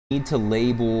need to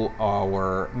label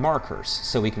our markers.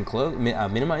 So we can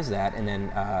minimize that and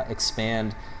then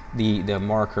expand the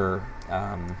marker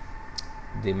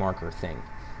thing.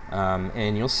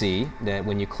 And you'll see that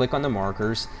when you click on the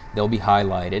markers, they'll be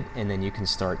highlighted, and then you can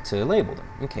start to label them.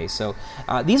 Okay, so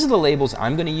these are the labels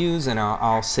I'm going to use, and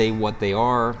I'll say what they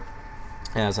are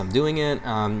as I'm doing it.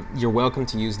 You're welcome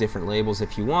to use different labels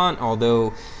if you want,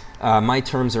 although my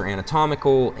terms are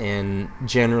anatomical, and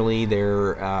generally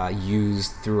they're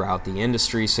used throughout the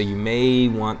industry, so you may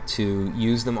want to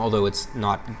use them, although it's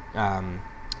not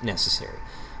necessary.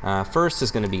 First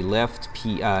is going to be left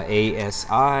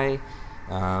ASI.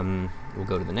 We'll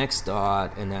go to the next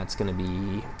dot, and that's going to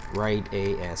be right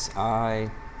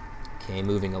ASI. Okay,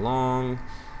 moving along.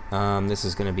 This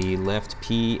is going to be left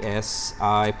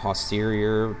PSI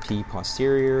posterior, P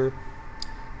posterior.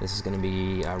 This is going to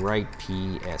be right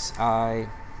PSI.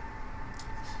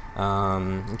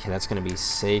 Okay, that's going to be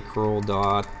sacral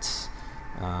dot.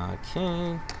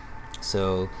 Okay,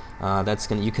 so that's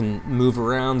going to, you can move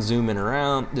around, zoom in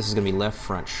around. This is going to be left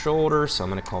front shoulder, so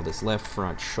I'm going to call this left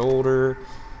front shoulder.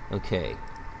 Okay,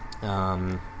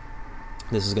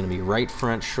 this is going to be right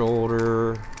front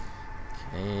shoulder.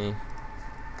 Okay,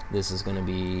 this is going to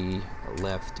be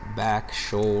left back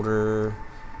shoulder,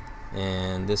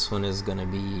 and this one is going to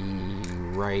be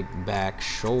right back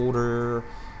shoulder,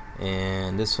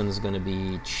 and this one is going to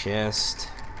be chest,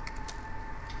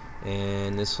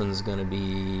 and this one's going to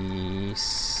be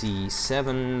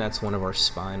C7. That's one of our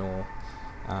spinal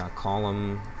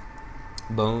column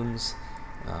bones.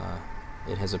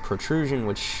 It has a protrusion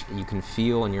which you can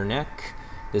feel in your neck.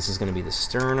 This is going to be the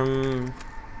sternum.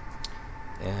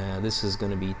 This is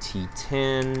going to be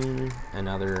T10,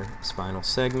 another spinal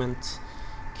segment.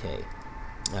 Okay,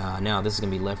 now this is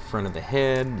going to be left front of the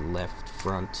head, left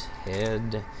front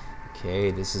head. Okay,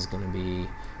 this is going to be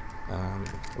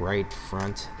right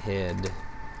front head.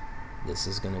 This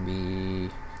is going to be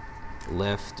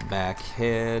left back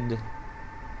head.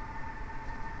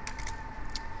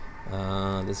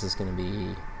 This is going to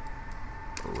be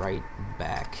right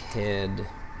back head.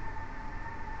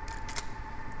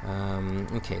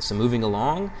 Okay, so moving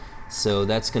along, so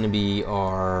that's going to be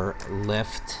our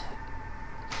left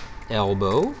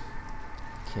elbow.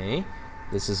 Okay,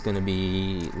 this is going to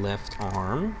be left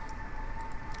arm.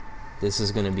 This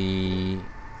is going to be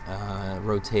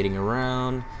rotating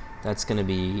around. That's going to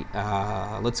be,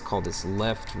 let's call this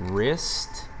left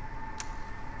wrist.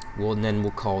 Well, and then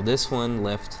we'll call this one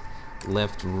left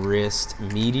wrist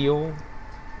medial,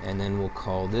 and then we'll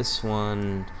call this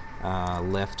one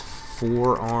left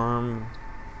forearm,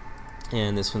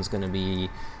 and this one's going to be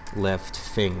left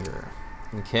finger.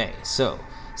 Okay, so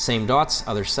same dots,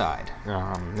 other side.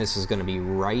 This is going to be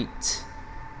right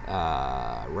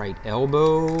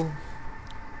elbow.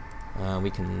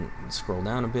 We can scroll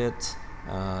down a bit.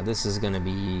 This is going to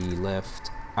be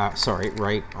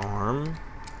right arm,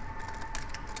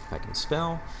 if I can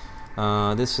spell.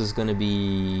 This is going to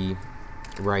be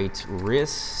right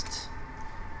wrist,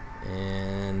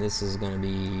 and this is going to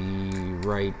be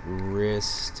right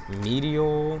wrist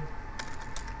medial,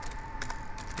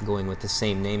 going with the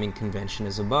same naming convention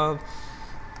as above.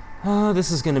 This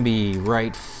is going to be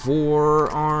right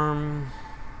forearm.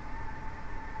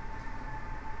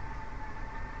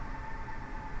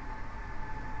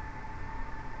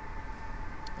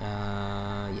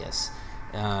 Yes.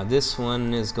 This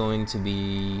one is going to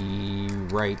be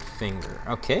right finger.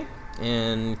 Okay,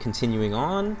 and continuing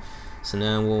on. So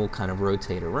now we'll kind of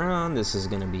rotate around. This is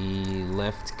going to be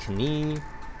left knee.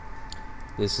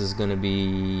 This is going to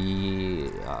be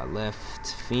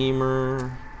left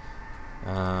femur.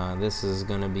 This is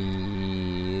going to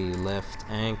be left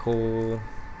ankle.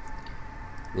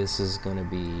 This is going to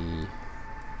be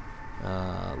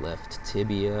left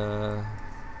tibia.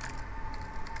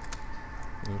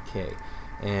 Okay,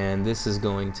 and this is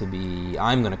going to be,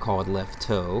 I'm going to call it left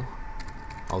toe,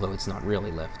 although it's not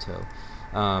really left toe.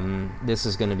 This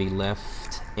is going to be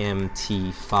left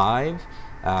MT5,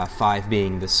 5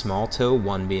 being the small toe,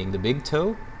 1 being the big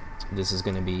toe. This is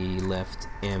going to be left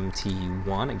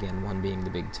MT1, again 1 being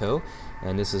the big toe,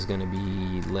 and this is going to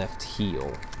be left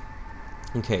heel.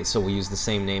 Okay, so we'll use the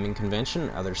same naming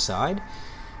convention, other side.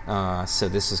 So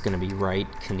this is going to be right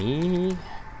knee.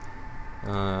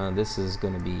 This is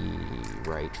going to be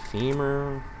right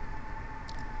femur.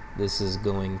 This is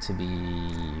going to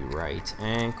be right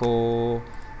ankle.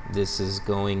 This is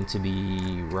going to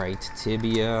be right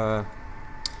tibia.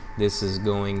 This is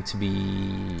going to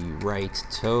be right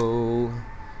toe.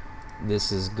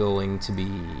 This is going to be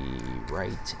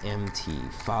right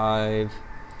MT5.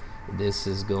 This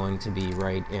is going to be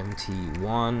right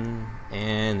MT1,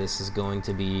 and this is going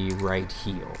to be right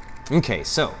heel. Okay,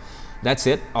 so that's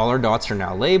it. All our dots are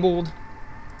now labeled.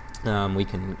 We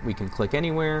can click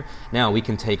anywhere. Now we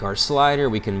can take our slider,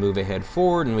 we can move ahead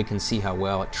forward, and we can see how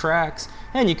well it tracks.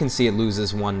 And you can see it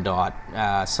loses one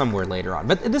dot somewhere later on.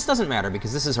 But this doesn't matter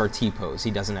because this is our T-pose.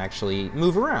 He doesn't actually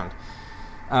move around.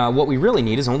 What we really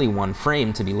need is only one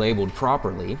frame to be labeled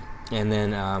properly. And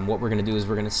then what we're going to do is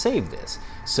we're going to save this.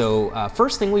 So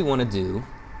first thing we want to do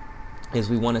is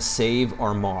we want to save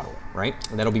our model, right?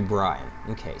 That'll be Brian.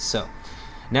 Okay, so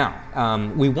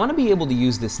now we want to be able to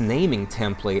use this naming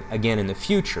template again in the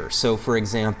future. So for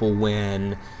example,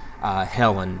 when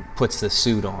Helen puts the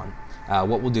suit on,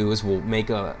 what we'll do is we'll make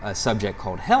a subject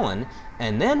called Helen,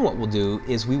 and then what we'll do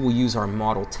is we will use our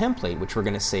model template, which we're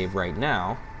going to save right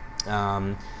now.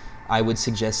 I would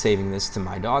suggest saving this to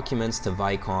My Documents, to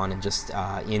Vicon, and just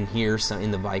in here, so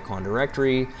in the Vicon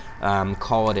directory,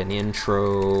 call it an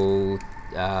intro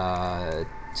to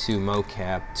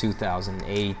mocap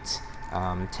 2008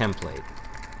 template.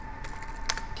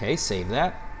 Okay, save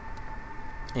that,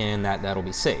 and that'll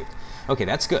be saved. Okay,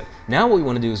 that's good. Now what we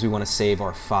want to do is we want to save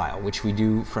our file, which we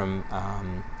do from,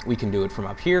 we can do it from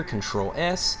up here, Control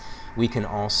S. We can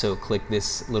also click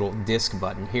this little disk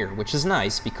button here, which is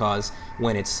nice because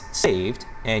when it's saved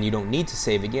and you don't need to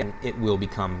save again, it will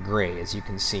become gray, as you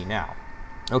can see now.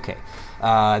 Okay,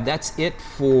 that's it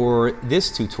for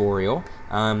this tutorial.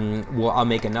 I'll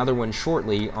make another one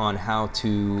shortly on how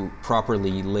to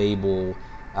properly label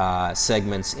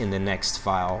segments in the next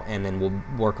file, and then we'll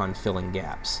work on filling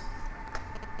gaps.